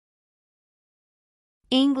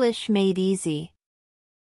English made easy.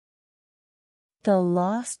 The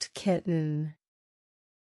Lost Kitten.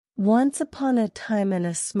 Once upon a time in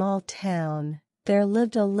a small town, there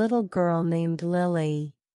lived a little girl named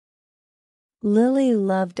Lily. Lily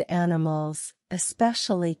loved animals,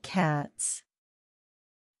 especially cats.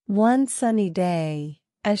 One sunny day,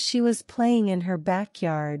 as she was playing in her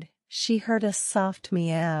backyard, she heard a soft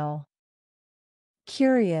meow.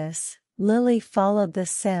 Curious, Lily followed the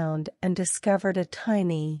sound and discovered a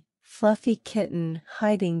tiny, fluffy kitten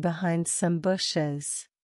hiding behind some bushes.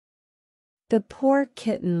 The poor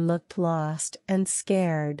kitten looked lost and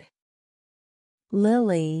scared.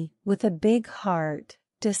 Lily, with a big heart,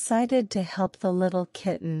 decided to help the little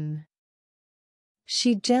kitten.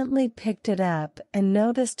 She gently picked it up and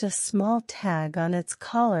noticed a small tag on its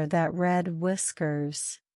collar that read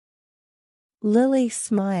Whiskers. Lily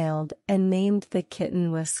smiled and named the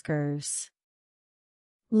kitten Whiskers.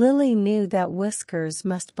 Lily knew that Whiskers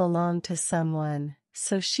must belong to someone,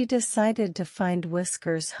 so she decided to find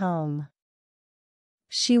Whiskers' home.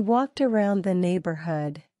 She walked around the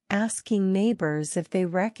neighborhood, asking neighbors if they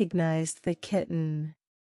recognized the kitten.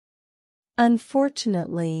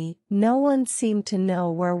 Unfortunately, no one seemed to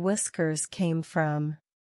know where Whiskers came from.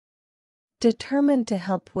 Determined to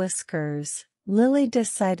help Whiskers, Lily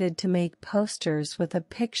decided to make posters with a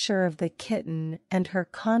picture of the kitten and her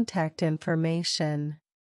contact information.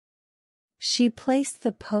 She placed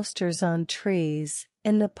the posters on trees,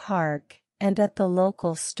 in the park, and at the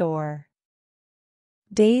local store.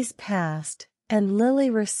 Days passed, and Lily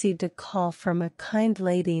received a call from a kind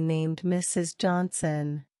lady named Mrs.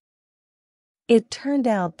 Johnson. It turned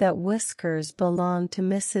out that Whiskers belonged to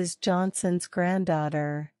Mrs. Johnson's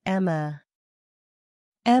granddaughter, Emma.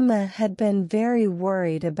 Emma had been very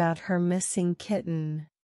worried about her missing kitten.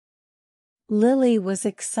 Lily was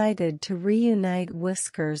excited to reunite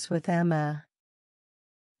Whiskers with Emma.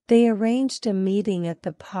 They arranged a meeting at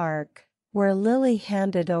the park, where Lily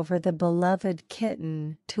handed over the beloved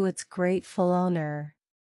kitten to its grateful owner.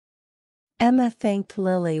 Emma thanked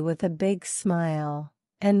Lily with a big smile,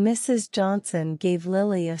 and Mrs. Johnson gave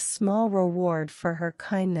Lily a small reward for her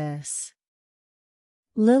kindness.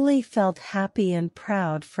 Lily felt happy and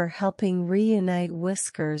proud for helping reunite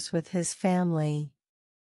Whiskers with his family.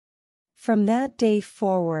 From that day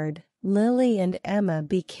forward, Lily and Emma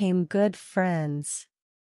became good friends.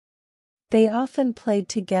 They often played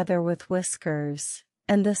together with Whiskers,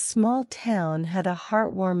 and the small town had a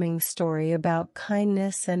heartwarming story about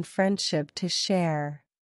kindness and friendship to share.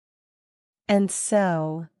 And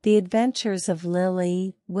so, the adventures of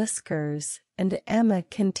Lily, Whiskers, and Emma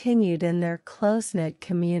continued in their close-knit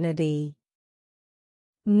community.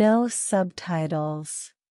 No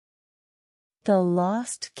subtitles. The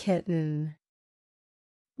Lost Kitten.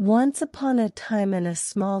 Once upon a time in a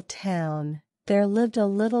small town, there lived a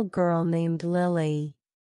little girl named Lily.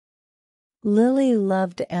 Lily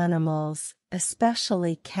loved animals,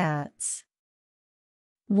 especially cats.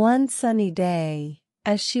 One sunny day,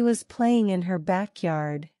 as she was playing in her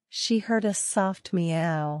backyard, she heard a soft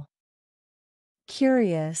meow.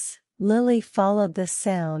 Curious, Lily followed the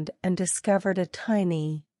sound and discovered a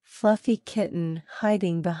tiny, fluffy kitten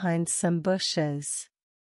hiding behind some bushes.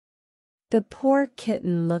 The poor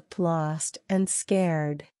kitten looked lost and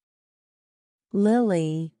scared.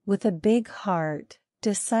 Lily, with a big heart,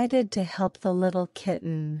 decided to help the little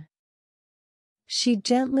kitten. She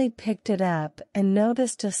gently picked it up and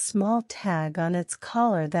noticed a small tag on its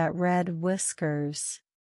collar that read Whiskers.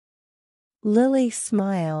 Lily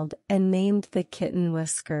smiled and named the kitten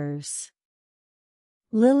Whiskers.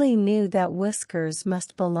 Lily knew that Whiskers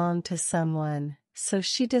must belong to someone, so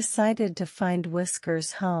she decided to find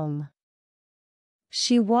Whiskers' home.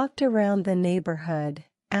 She walked around the neighborhood,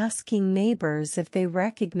 asking neighbors if they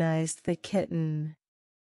recognized the kitten.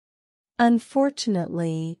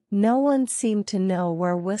 Unfortunately, no one seemed to know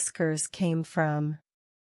where Whiskers came from.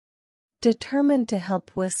 Determined to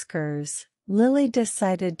help Whiskers, Lily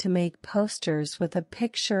decided to make posters with a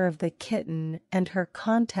picture of the kitten and her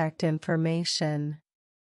contact information.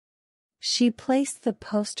 She placed the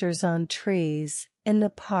posters on trees, in the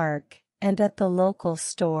park, and at the local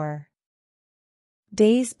store.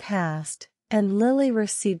 Days passed, and Lily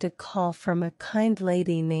received a call from a kind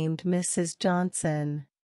lady named Mrs. Johnson.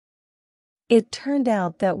 It turned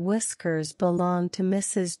out that Whiskers belonged to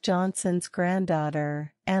Mrs. Johnson's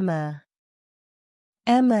granddaughter, Emma.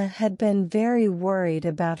 Emma had been very worried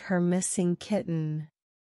about her missing kitten.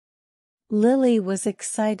 Lily was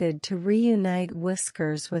excited to reunite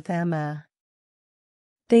Whiskers with Emma.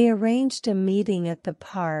 They arranged a meeting at the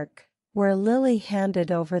park, where Lily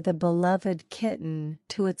handed over the beloved kitten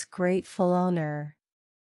to its grateful owner.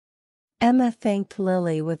 Emma thanked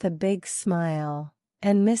Lily with a big smile,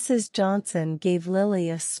 and Mrs. Johnson gave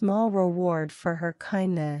Lily a small reward for her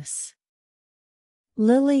kindness.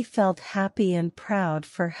 Lily felt happy and proud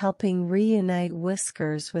for helping reunite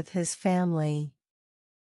Whiskers with his family.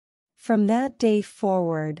 From that day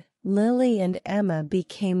forward, Lily and Emma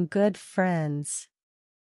became good friends.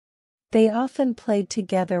 They often played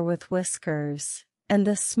together with Whiskers, and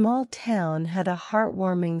the small town had a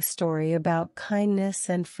heartwarming story about kindness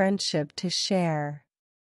and friendship to share.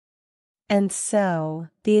 And so,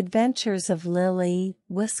 the adventures of Lily,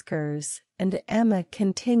 Whiskers, and Emma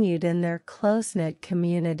continued in their close-knit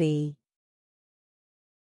community.